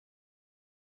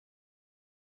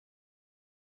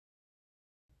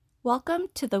Welcome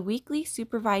to the weekly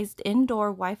supervised indoor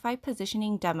Wi-Fi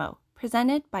positioning demo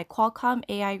presented by Qualcomm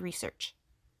AI Research.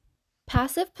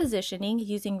 Passive positioning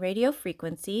using radio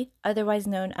frequency, otherwise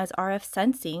known as RF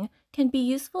sensing, can be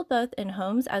useful both in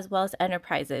homes as well as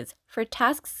enterprises for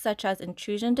tasks such as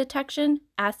intrusion detection,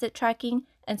 asset tracking,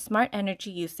 and smart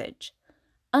energy usage.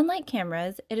 Unlike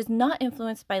cameras, it is not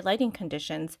influenced by lighting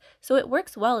conditions, so it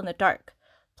works well in the dark.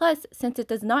 Plus, since it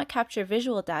does not capture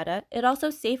visual data, it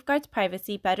also safeguards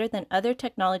privacy better than other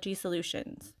technology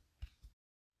solutions.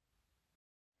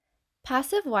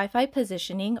 Passive Wi-Fi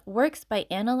positioning works by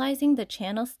analyzing the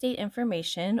channel state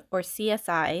information, or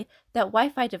CSI, that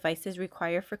Wi-Fi devices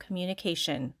require for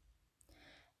communication.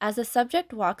 As a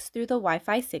subject walks through the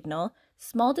Wi-Fi signal,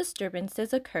 small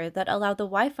disturbances occur that allow the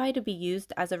Wi-Fi to be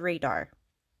used as a radar.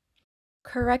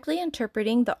 Correctly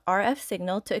interpreting the RF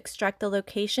signal to extract the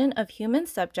location of human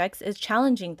subjects is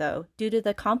challenging, though, due to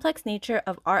the complex nature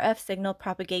of RF signal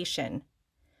propagation.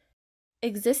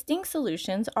 Existing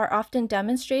solutions are often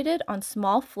demonstrated on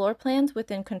small floor plans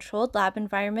within controlled lab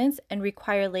environments and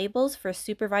require labels for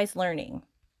supervised learning.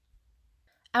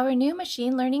 Our new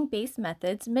machine learning-based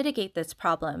methods mitigate this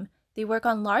problem. They work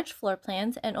on large floor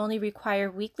plans and only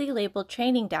require weakly labeled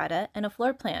training data and a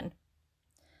floor plan.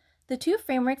 The two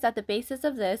frameworks at the basis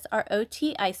of this are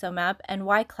OT IsoMap and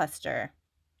WiCluster.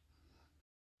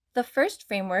 The first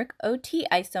framework, OT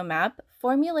IsoMap,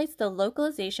 formulates the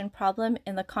localization problem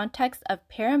in the context of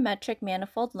parametric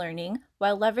manifold learning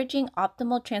while leveraging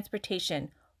optimal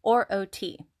transportation, or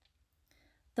OT.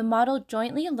 The model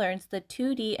jointly learns the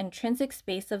 2D intrinsic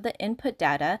space of the input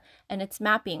data and its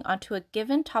mapping onto a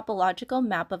given topological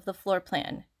map of the floor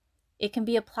plan. It can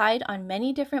be applied on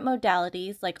many different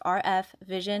modalities like RF,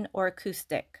 vision, or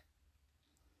acoustic.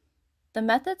 The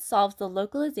method solves the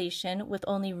localization with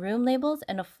only room labels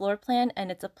and a floor plan,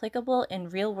 and it's applicable in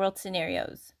real-world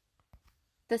scenarios.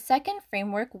 The second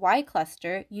framework,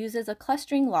 WiCluster, uses a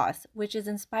clustering loss, which is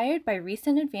inspired by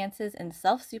recent advances in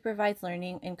self-supervised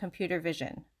learning in computer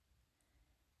vision.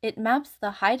 It maps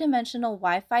the high-dimensional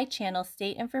Wi-Fi channel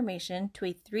state information to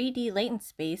a 3D latent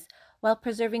space while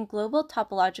preserving global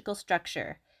topological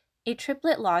structure. A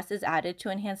triplet loss is added to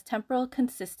enhance temporal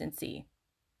consistency.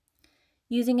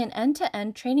 Using an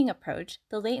end-to-end training approach,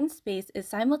 the latent space is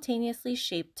simultaneously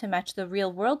shaped to match the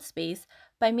real-world space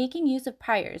by making use of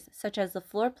priors, such as the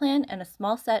floor plan and a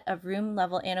small set of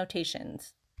room-level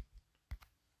annotations.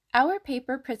 Our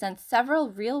paper presents several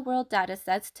real-world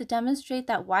datasets to demonstrate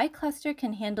that WiCluster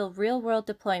can handle real-world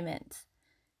deployments.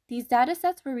 These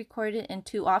datasets were recorded in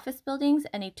 2 office buildings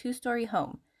and a 2-story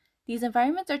home. These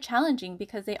environments are challenging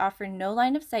because they offer no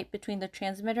line of sight between the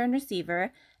transmitter and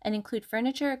receiver and include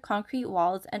furniture, concrete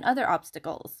walls, and other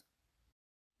obstacles.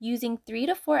 Using 3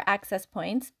 to 4 access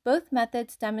points, both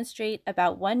methods demonstrate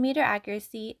about 1 meter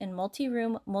accuracy in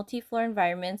multi-room, multi-floor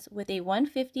environments with a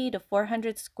 150 to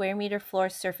 400 square meter floor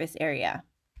surface area.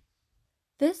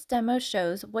 This demo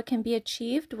shows what can be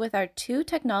achieved with our 2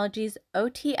 technologies,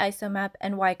 OT IsoMap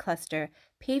and WiCluster,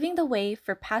 paving the way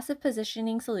for passive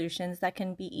positioning solutions that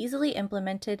can be easily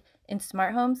implemented in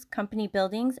smart homes, company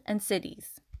buildings, and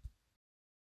cities.